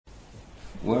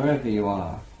wherever you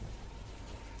are,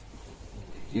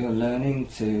 you're learning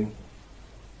to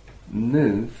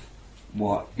move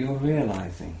what you're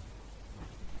realizing.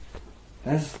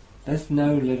 There's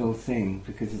no little thing,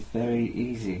 because it's very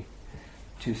easy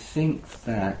to think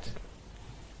that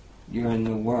you're in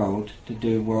the world to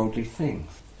do worldly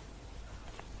things.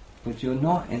 But you're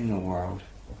not in the world.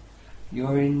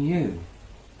 You're in you,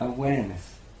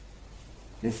 awareness.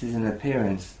 This is an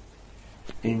appearance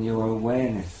in your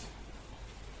awareness.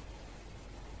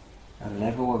 A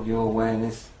level of your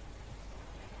awareness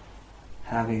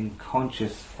having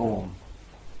conscious form.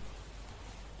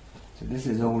 So this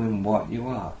is all in what you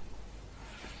are.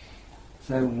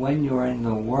 So when you're in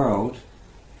the world,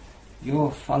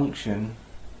 you'll function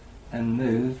and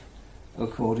move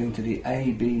according to the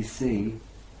ABC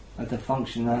of the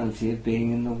functionality of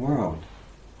being in the world.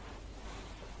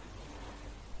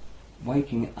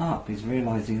 Waking up is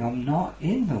realizing I'm not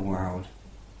in the world.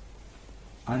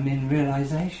 I'm in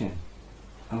realization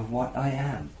of what I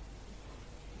am.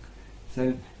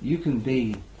 So you can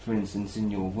be, for instance,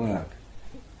 in your work,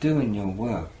 doing your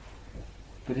work,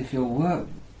 but if your work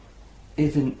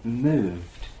isn't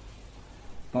moved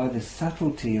by the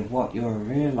subtlety of what you're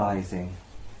realizing,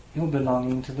 you're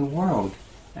belonging to the world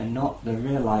and not the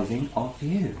realizing of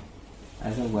you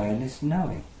as awareness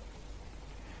knowing.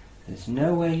 There's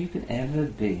no way you can ever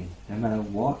be, no matter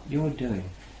what you're doing,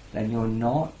 then you're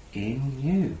not in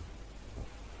you.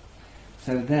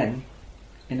 So then,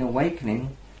 in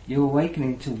awakening, you're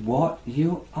awakening to what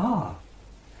you are.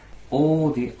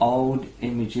 All the old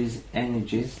images,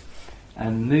 energies,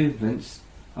 and movements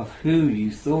of who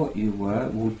you thought you were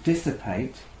will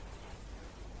dissipate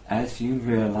as you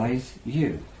realize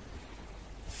you.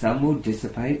 Some will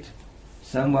dissipate,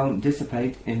 some won't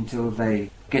dissipate until they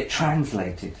get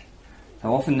translated.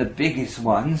 So often the biggest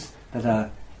ones that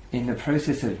are in the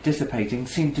process of dissipating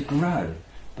seem to grow,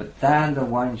 but they're the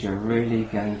ones you're really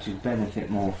going to benefit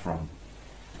more from.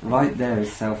 Right there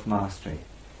is self-mastery.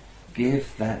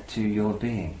 Give that to your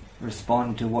being.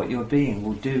 Respond to what your being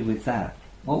will do with that.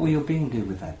 What will your being do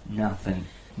with that? Nothing.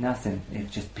 Nothing. It'll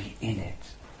just be in it.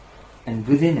 And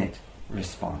within it,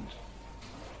 respond.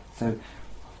 So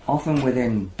often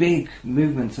within big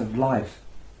movements of life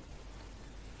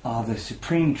are the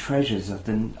supreme treasures of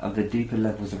the deeper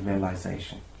levels of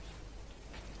realization.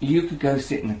 You could go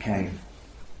sit in a cave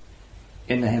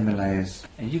in the Himalayas,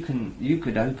 and you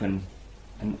could open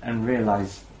and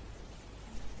realize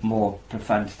more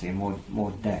profundity,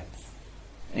 more depth.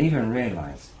 Even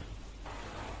realize.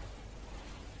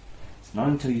 It's not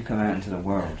until you come out into the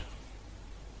world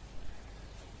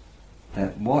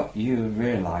that what you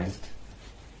realized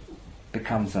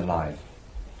becomes alive.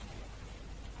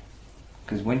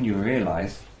 Because when you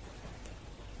realize,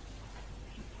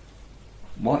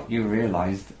 what you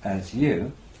realized as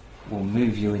you will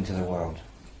move you into the world.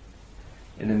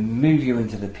 It'll move you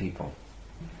into the people.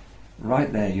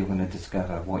 Right there you're going to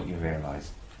discover what you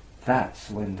realize. That's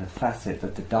when the facet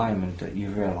of the diamond that you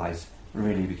realize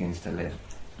really begins to live.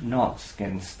 Not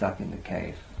getting stuck in the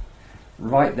cave.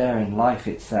 Right there in life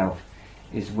itself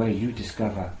is where you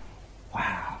discover,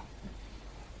 wow.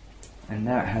 And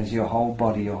that has your whole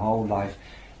body, your whole life,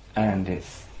 and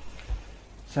it's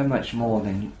so much more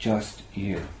than just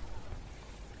you.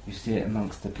 You see it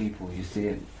amongst the people, you see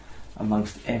it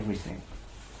amongst everything.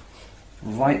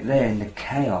 Right there in the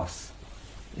chaos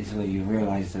is where you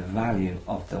realize the value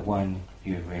of the one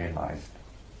you realized.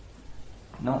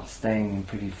 Not staying in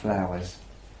pretty flowers,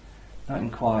 not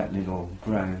in quiet little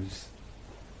groves,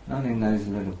 not in those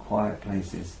little quiet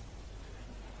places,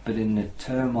 but in the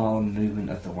turmoil and movement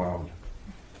of the world.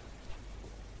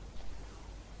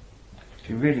 If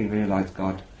you really realize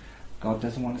God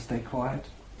doesn't want to stay quiet,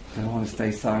 doesn't want to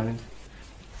stay silent.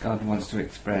 God wants to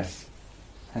express.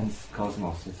 Hence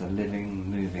cosmos is a living,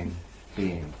 moving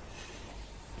being.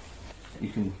 You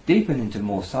can deepen into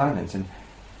more silence and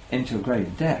into a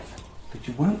greater depth, but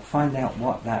you won't find out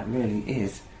what that really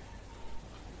is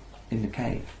in the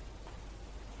cave.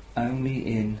 Only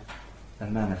in the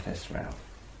manifest realm.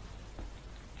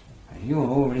 And you're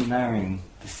already marrying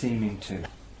the seeming too.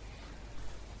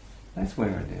 That's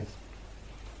where it is.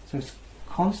 So it's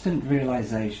constant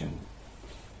realization,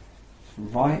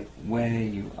 right where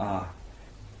you are.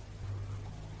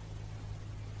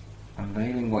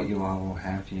 Unveiling what you are will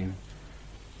have you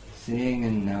seeing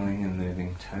and knowing and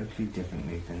moving totally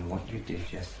differently than what you did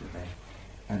yesterday.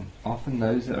 And often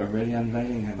those that are really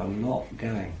unveiling have a lot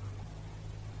going,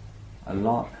 a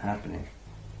lot happening,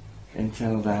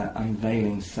 until they're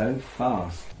unveiling so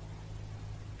fast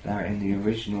they're in the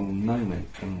original moment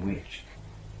in which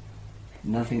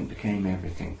nothing became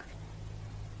everything.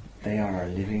 They are a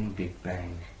living Big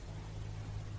Bang.